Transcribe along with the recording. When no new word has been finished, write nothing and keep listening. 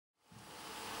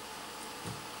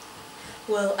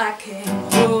Well, I came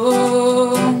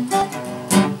home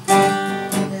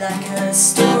like a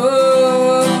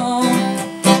storm,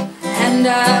 and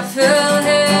I fell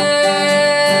heavy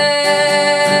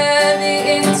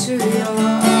into your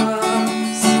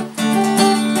arms.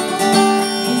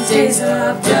 These days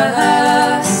of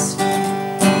dust,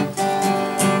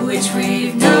 which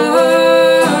we've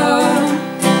known,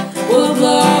 will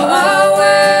blow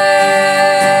away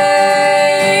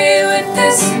with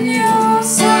this new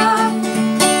song.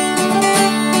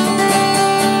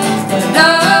 But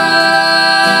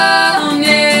I'll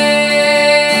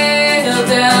kneel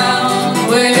down,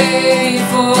 wait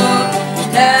for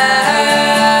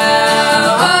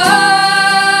now.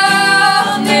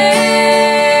 I'll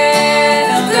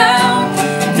kneel down,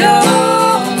 know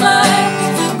my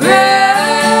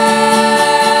ground,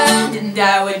 and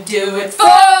I would do it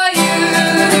for you,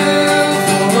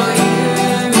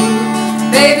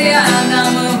 baby. I'm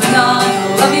not moving on.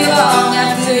 I'll love you long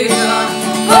after you're gone.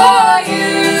 For you,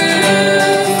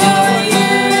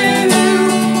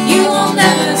 you will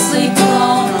never sleep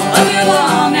alone. I'll love you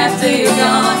long after you're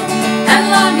gone, and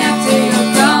long after you're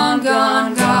gone,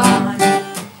 gone, gone.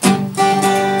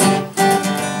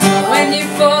 When you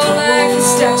fall like a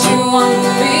statue, one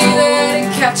will be there to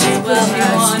catch you, put you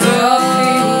on your feet.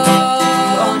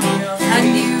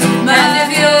 And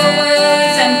if your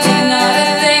words empty, not a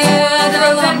thing will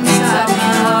belong inside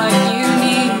my heart. You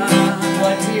need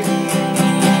what you need.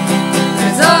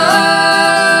 'Cause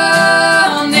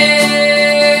I'll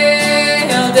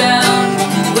kneel down,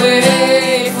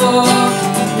 wait for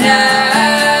now.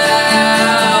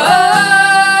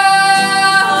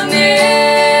 I'll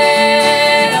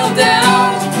kneel down,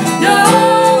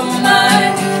 know my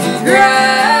ground,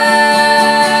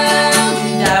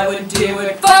 and I would do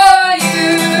it for you,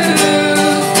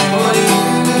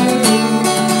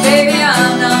 baby.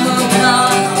 I'm not moving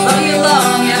on. I'll love you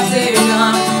long after you're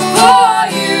gone. For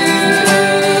you,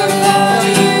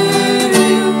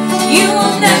 you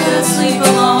will never sleep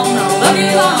alone. I'll love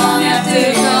you long after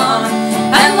you're gone,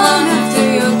 and long after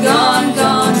you're gone,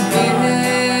 gone, baby.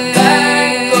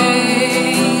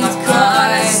 My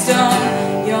cornerstone,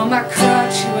 you're my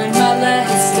crutch when my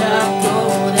legs stop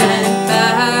holding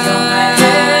back.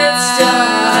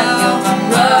 You're my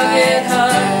rugged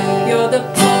heart, you're the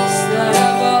pulse that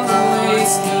I've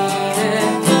always needed.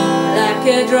 Like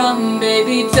a drum,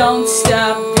 baby, don't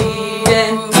stop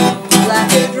beating.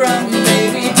 Like a drum,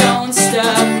 baby, don't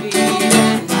stop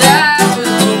beating. I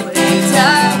will wait, I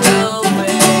will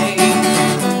wait.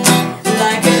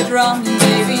 Like a drum,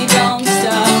 baby, don't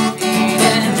stop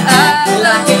beating.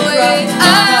 Like a drum,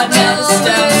 my heart never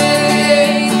stops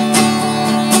beating.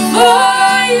 For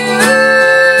you,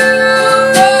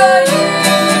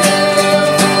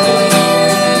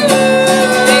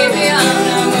 baby, I'm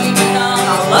not moving on.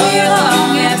 I'll love you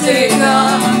long after you're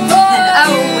gone, and I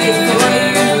will wait for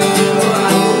you. I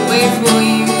will wait for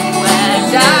you,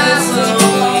 and I will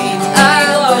wait.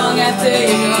 Long after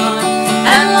you're gone,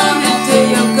 and long after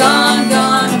you're gone,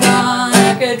 gone, gone.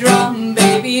 Like a drum,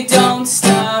 baby, don't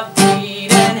stop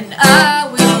beating, and I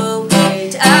will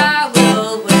wait, I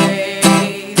will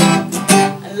wait.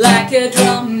 Like a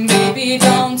drum, baby,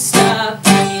 don't stop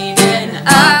beating.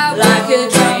 Like a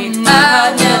drum, my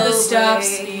heart never stops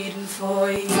beating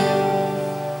for you.